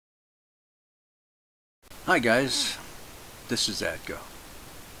Hi guys, this is Atco.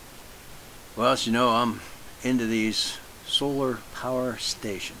 Well, as you know, I'm into these solar power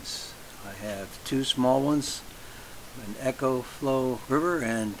stations. I have two small ones, an Echo Flow River,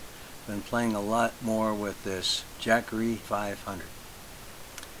 and been playing a lot more with this Jackery 500.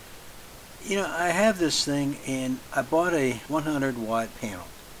 You know, I have this thing and I bought a 100 watt panel.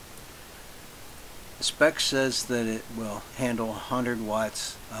 The spec says that it will handle 100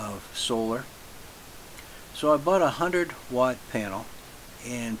 watts of solar. So I bought a 100 watt panel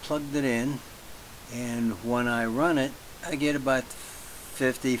and plugged it in, and when I run it I get about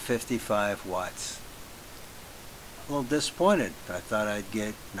 50-55 watts. A little disappointed. I thought I'd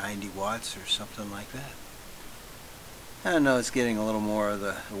get 90 watts or something like that. I know it's getting a little more of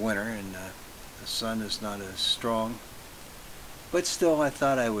the winter and the sun is not as strong, but still I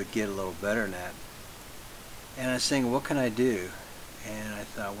thought I would get a little better than that. And I was thinking, what can I do? And I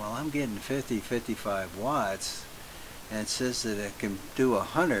thought, well, I'm getting 50-55 watts and it says that it can do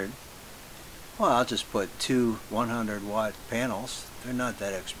 100. Well, I'll just put two 100 watt panels. They're not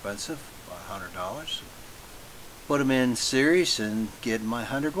that expensive, about $100. Put them in series and get my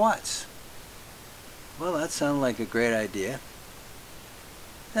 100 watts. Well, that sounded like a great idea.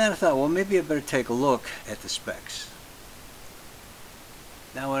 Then I thought, well, maybe I better take a look at the specs.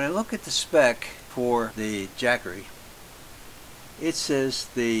 Now when I look at the spec for the Jackery, it says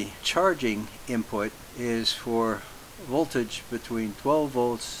the charging input is for voltage between 12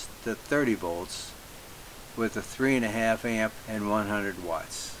 volts to 30 volts with a 3.5 amp and 100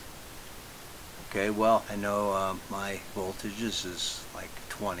 watts. Okay, well, I know my voltages is like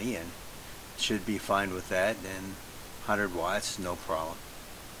 20 and should be fine with that, and 100 watts, no problem.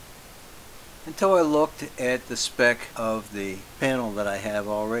 Until I looked at the spec of the panel that I have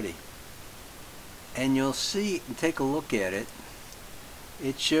already. And you'll see, and take a look at it,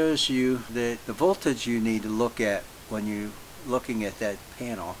 it shows you that the voltage you need to look at when you're looking at that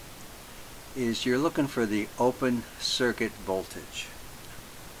panel is you're looking for the open circuit voltage.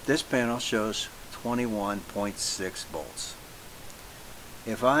 This panel shows 21.6 volts.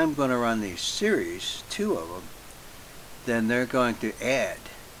 If I'm going to run these series, two of them, then they're going to add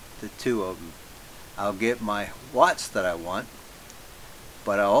the two of them. I'll get my watts that I want,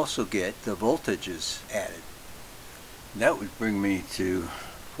 but I'll also get the voltages added. That would bring me to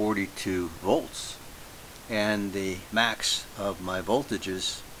 42 volts, and the max of my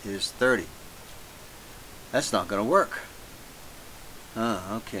voltages is 30. That's not going to work.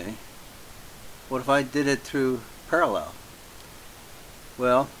 Okay. What if I did it through parallel?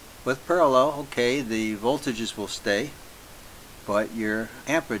 Well, with parallel, okay, the voltages will stay, but your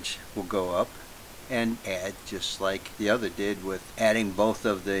amperage will go up and add, just like the other did with adding both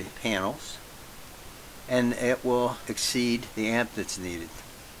of the panels, and it will exceed the amp that's needed.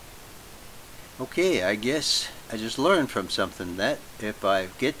 Okay, I guess I just learned from something that if I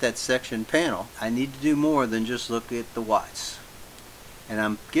get that section panel, I need to do more than just look at the watts. And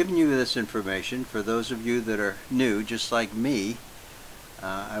I'm giving you this information for those of you that are new, just like me.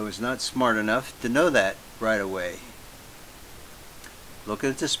 I was not smart enough to know that right away. Look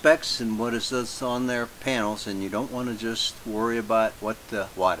at the specs and what is on their panels, and you don't want to just worry about what the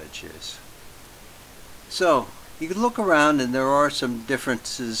wattage is. So you can look around and there are some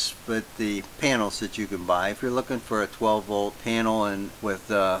differences with the panels that you can buy if you're looking for a 12 volt panel and with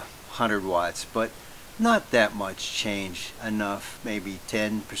 100 watts, but not that much change, enough, maybe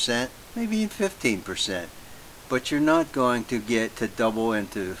 10%, maybe even 15%. But you're not going to get to double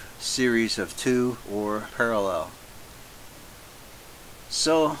into series of two or parallel.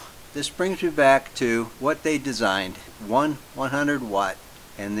 So this brings me back to what they designed, one 100 watt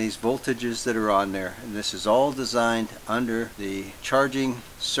and these voltages that are on there, and this is all designed under the charging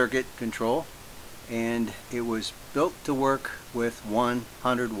circuit control, and it was built to work with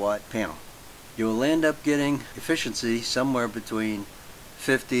 100 watt panel. You'll end up getting efficiency somewhere between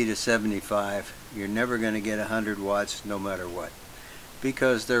 50 to 75. You're never going to get 100 watts no matter what,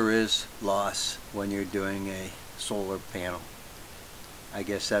 because there is loss when you're doing a solar panel. I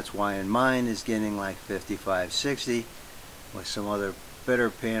guess that's why in mine is getting like 55, 60. With some other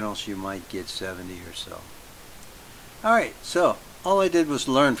better panels you might get 70 or so. Alright, so all I did was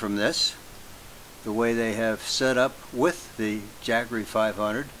learn from this. The way they have set up with the Jackery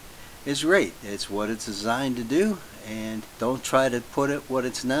 500 is great. It's what it's designed to do, and don't try to put it what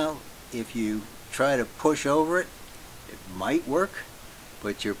it's now. If you try to push over it, it might work,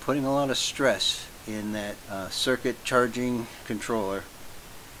 but you're putting a lot of stress in that circuit charging controller,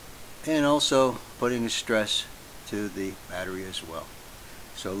 and also putting a stress to the battery as well.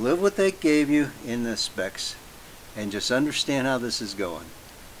 So live what they gave you in the specs and just understand how this is going.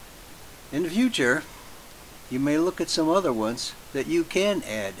 In the future, you may look at some other ones that you can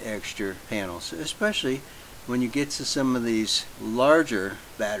add extra panels, especially when you get to some of these larger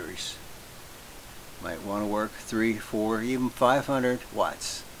batteries. Might want to work 3, 4, even 500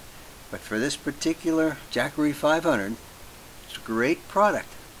 watts. But for this particular Jackery 500, it's a great product,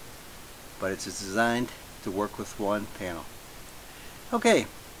 but it's designed to work with one panel. Okay,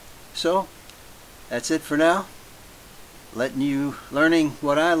 so that's it for now. Learning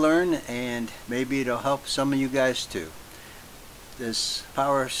what I learned, and maybe it'll help some of you guys too. This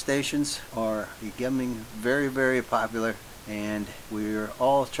power stations are becoming very, very popular, and we're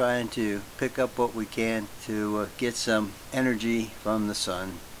all trying to pick up what we can to get some energy from the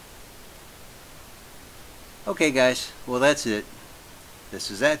sun. Okay guys, well that's it. This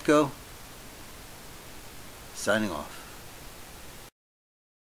is Atco, signing off.